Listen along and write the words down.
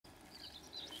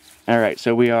Alright,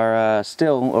 so we are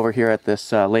still over here at this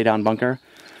laydown bunker.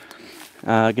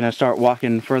 Gonna start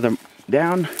walking further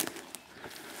down.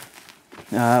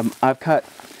 I've cut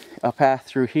a path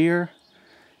through here.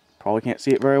 Probably can't see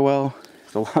it very well.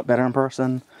 It's a lot better in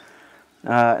person.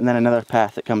 And then another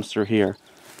path that comes through here.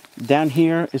 Down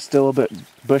here is still a bit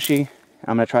bushy.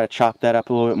 I'm gonna try to chop that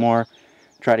up a little bit more.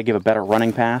 Try to give a better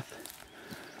running path.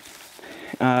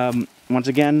 Once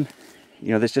again,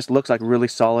 you know, this just looks like really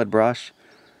solid brush.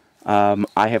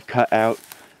 I have cut out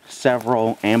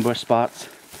several ambush spots.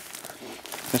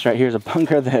 This right here is a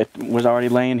bunker that was already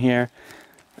laying here.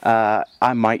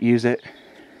 I might use it.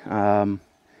 Once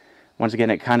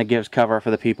again, it kind of gives cover for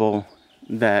the people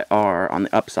that are on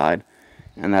the upside,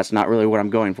 and that's not really what I'm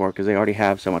going for because they already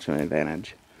have so much of an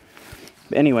advantage.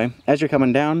 But anyway, as you're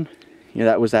coming down, you know,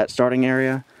 that was that starting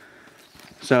area.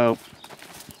 So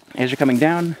as you're coming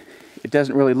down, it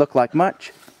doesn't really look like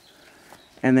much.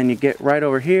 And then you get right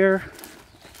over here,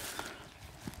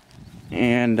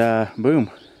 and boom,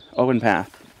 open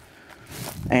path.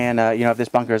 And you know, if this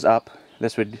bunker is up,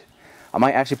 I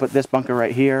might actually put this bunker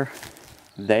right here,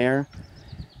 there,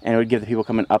 and it would give the people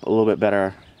coming up a little bit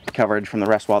better coverage from the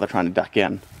rest while they're trying to duck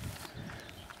in.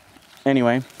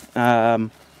 Anyway,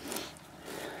 so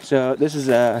this is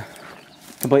a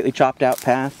completely chopped out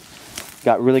path,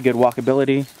 got really good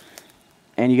walkability,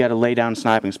 and you got a lay down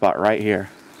sniping spot right here.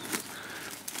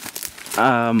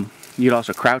 You'd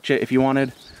also crouch it if you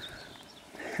wanted.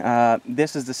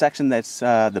 This is the section that's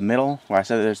the middle, where I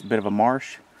said there's a bit of a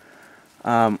marsh.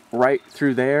 Right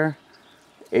through there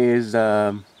is, you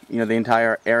know, the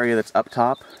entire area that's up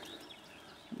top.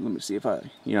 Let me see if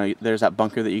you know, there's that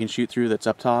bunker that you can shoot through that's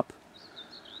up top.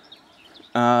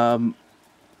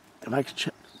 If I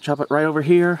could chop it right over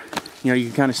here, you know, you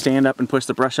can kind of stand up and push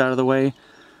the brush out of the way,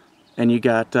 and you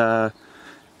got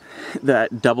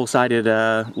that double-sided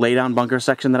laydown bunker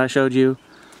section that I showed you,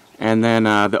 and then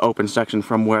the open section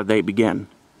from where they begin.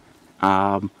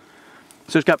 So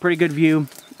it's got pretty good view,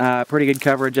 pretty good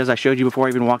coverage. As I showed you before I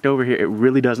even walked over here, it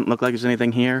really doesn't look like there's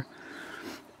anything here.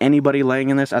 Anybody laying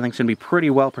in this, I think, is going to be pretty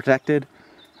well protected.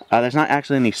 There's not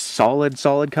actually any solid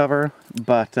cover,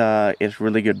 but it's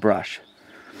really good brush.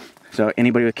 So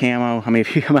anybody with camo, I mean,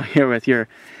 if you come out here with your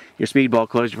speedball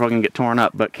clothes, you're probably going to get torn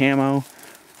up, but camo, you're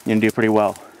going to do pretty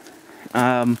well.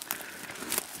 I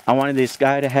wanted this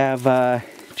guy to have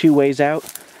 2 ways out.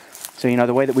 So, you know,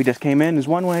 the way that we just came in is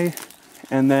one way,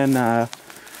 and then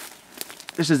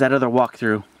this is that other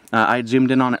walkthrough. I had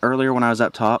zoomed in on it earlier when I was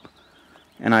up top,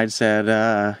 and I'd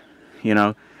said, you know,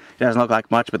 it doesn't look like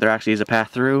much, but there actually is a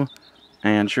path through,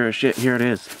 and sure as shit, here it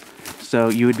is. So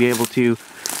you would be able to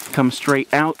come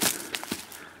straight out.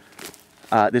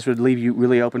 This would leave you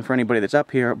really open for anybody that's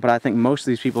up here, but I think most of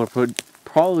these people are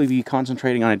probably be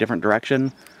concentrating on a different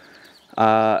direction,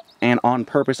 and on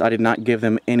purpose I did not give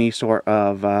them any sort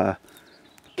of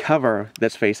cover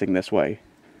that's facing this way.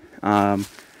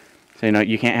 So, you know,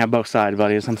 you can't have both sides,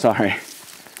 buddies. I'm sorry.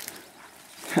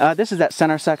 This is that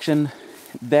center section.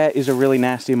 That is a really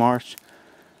nasty marsh.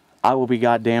 I will be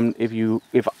goddamned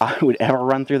if I would ever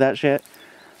run through that shit.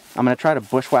 I'm gonna try to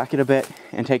bushwhack it a bit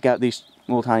and take out these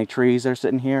little tiny trees that are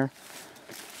sitting here,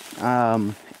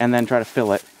 and then try to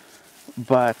fill it.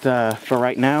 But for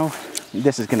right now,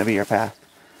 this is gonna be your path.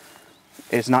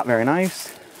 It's not very nice.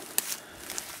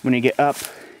 When you get up,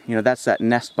 you know, that's that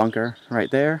nest bunker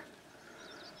right there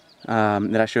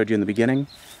that I showed you in the beginning.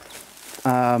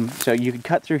 So you could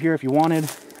cut through here if you wanted.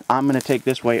 I'm going to take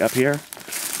this way up here,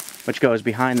 which goes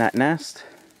behind that nest,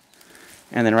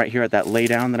 and then right here at that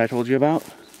laydown that I told you about.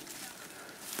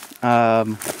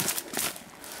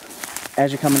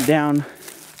 As you're coming down,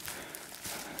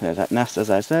 there's that nest, as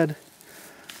I said.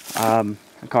 I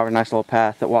carved a nice little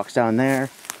path that walks down there,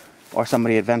 or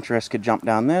somebody adventurous could jump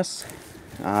down this.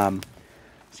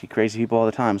 See crazy people all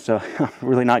the time, so I'm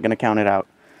really not going to count it out.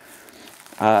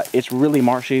 It's really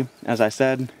marshy, as I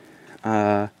said.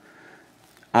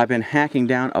 I've been hacking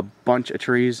down a bunch of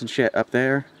trees and shit up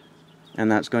there, and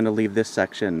that's going to leave this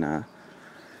section,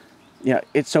 yeah,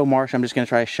 it's so marsh, I'm just going to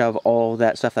try to shove all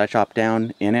that stuff that I chopped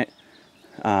down in it.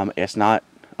 It's not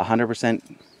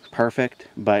 100% perfect,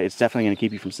 but it's definitely going to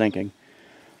keep you from sinking.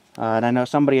 And I know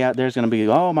somebody out there is going to be,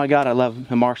 oh my god, I love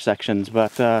the marsh sections,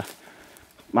 but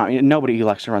nobody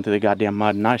likes to run through the goddamn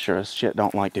mud, and I sure as shit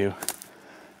don't like to.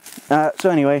 So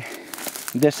anyway,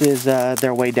 this is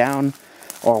their way down,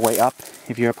 or way up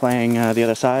if you're playing the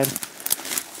other side.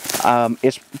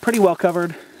 It's pretty well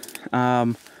covered.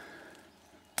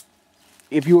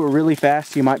 If you were really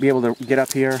fast, you might be able to get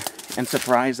up here and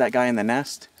surprise that guy in the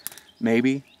nest,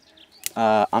 maybe.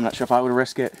 I'm not sure if I would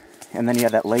risk it. And then you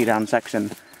have that lay down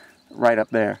section right up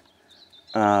there.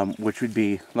 which would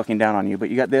be looking down on you. But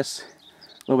you got this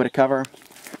little bit of cover.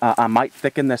 I might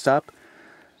thicken this up,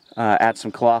 add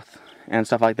some cloth and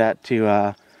stuff like that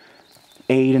to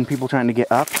aid in people trying to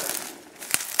get up.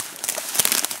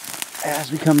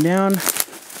 As we come down,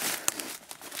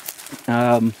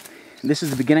 this is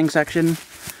the beginning section,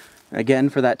 again,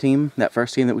 for that team, that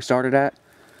first team that we started at.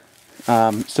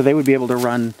 So they would be able to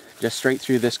run just straight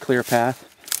through this clear path.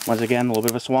 Once again, a little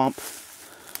bit of a swamp.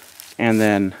 And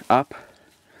then up.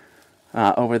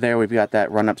 Over there we've got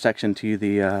that run-up section to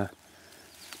the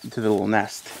little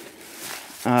nest.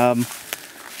 I'm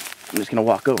just going to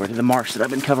walk over to the marsh that I've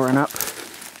been covering up.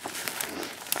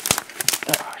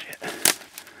 Oh, shit.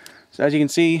 So as you can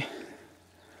see,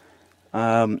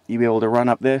 you'll be able to run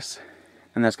up this,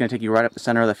 and that's going to take you right up the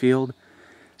center of the field.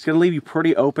 It's going to leave you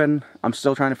pretty open. I'm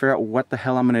still trying to figure out what the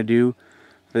hell I'm going to do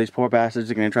for these poor bastards.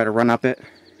 They're going to try to run up it.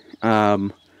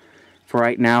 For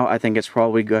right now, I think it's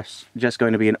probably just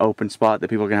going to be an open spot that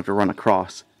people are going to have to run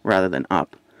across rather than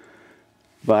up.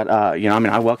 But, you know, I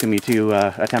mean, I welcome you to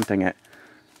attempting it.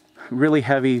 Really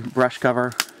heavy brush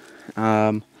cover.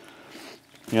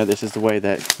 You know, this is the way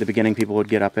that the beginning people would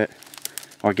get up it,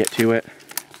 or get to it.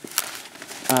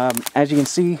 As you can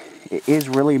see, it is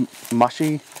really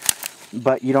mushy,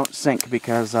 but you don't sink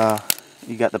because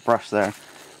you got the brush there.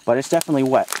 But it's definitely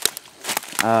wet.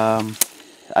 I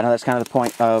know that's kind of the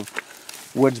point of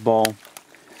Woodsball.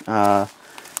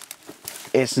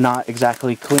 It's not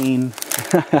exactly clean.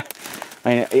 I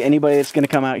mean, anybody that's going to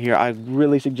come out here, I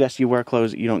really suggest you wear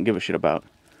clothes that you don't give a shit about.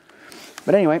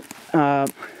 But anyway, so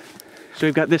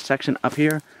we've got this section up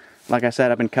here. Like I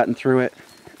said, I've been cutting through it.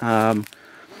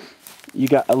 You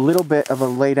got a little bit of a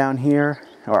lay down here,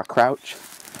 or a crouch.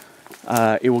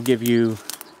 It will give you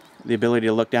the ability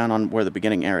to look down on where the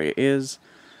beginning area is.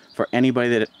 For anybody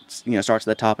that starts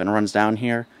at the top and runs down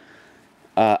here,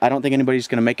 I don't think anybody's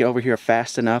going to make it over here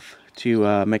fast enough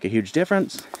to make a huge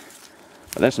difference.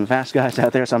 But there's some fast guys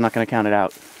out there, so I'm not going to count it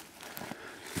out.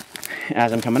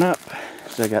 As I'm coming up,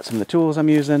 so I got some of the tools I'm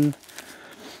using.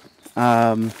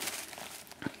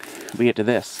 We get to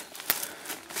this.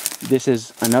 This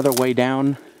is another way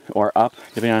down, or up,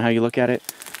 depending on how you look at it,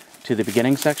 to the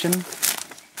beginning section.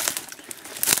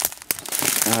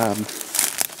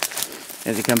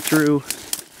 As you come through,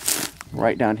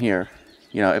 right down here,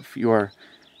 you know, if you're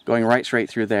going right straight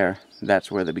through there, that's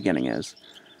where the beginning is.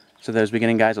 So those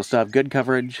beginning guys will still have good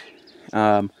coverage.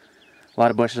 A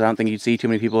lot of bushes, I don't think you'd see too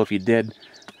many people if you did.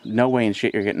 No way in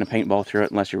shit you're getting a paintball through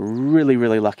it unless you're really,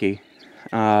 really lucky.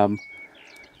 So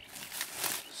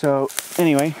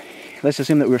anyway, let's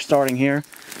assume that we're starting here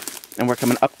and we're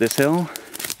coming up this hill.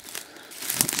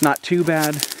 It's not too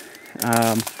bad.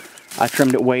 I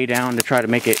trimmed it way down to try to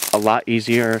make it a lot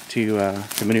easier to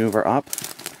maneuver up.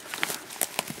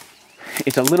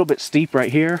 It's a little bit steep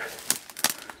right here.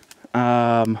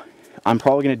 I'm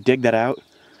probably going to dig that out.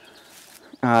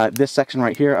 This section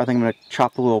right here, I think I'm going to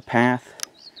chop a little path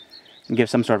and give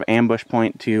some sort of ambush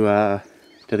point to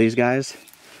these guys.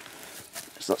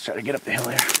 So let's try to get up the hill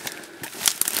here.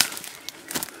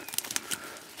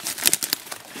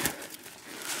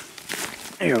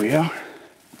 There we go.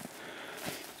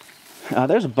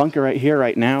 There's a bunker right here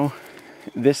right now.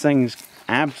 This thing's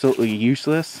absolutely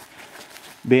useless,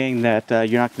 being that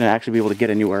you're not going to actually be able to get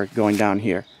anywhere going down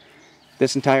here.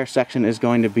 This entire section is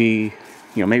going to be,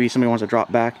 you know, maybe somebody wants to drop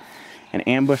back and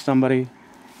ambush somebody,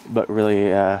 but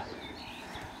really, I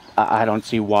don't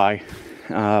see why.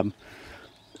 I'm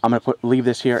going to leave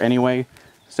this here anyway,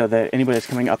 so that anybody that's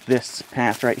coming up this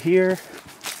path right here,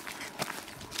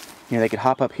 you know, they could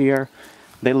hop up here.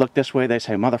 They look this way, they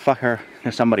say, motherfucker,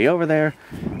 there's somebody over there.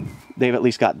 They've at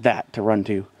least got that to run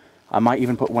to. I might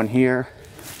even put one here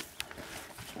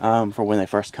for when they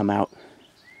first come out.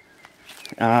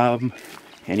 And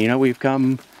you know, we've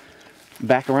come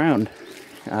back around.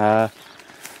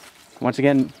 Once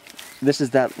again, this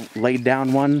is that laid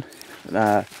down one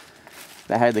that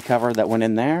had the cover that went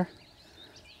in there.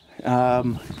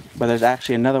 But there's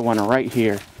actually another one right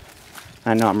here.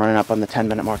 I know I'm running up on the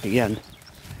 10-minute mark again.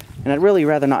 And I'd really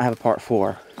rather not have a part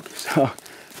 4. So I'm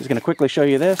just going to quickly show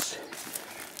you this.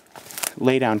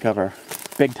 Lay down cover.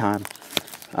 Big time.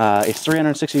 It's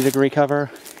 360-degree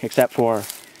cover, except for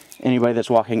anybody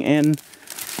that's walking in.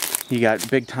 You got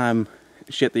big time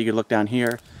shit that you can look down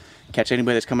here. Catch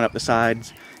anybody that's coming up the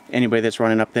sides. Anybody that's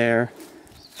running up there.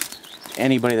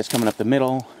 Anybody that's coming up the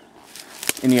middle.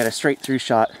 And you got a straight through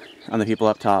shot on the people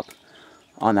up top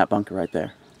on that bunker right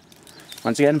there.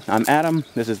 Once again, I'm Adam.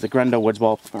 This is the Grenda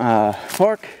Woodsball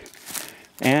Park.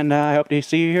 And I hope to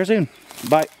see you here soon.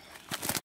 Bye.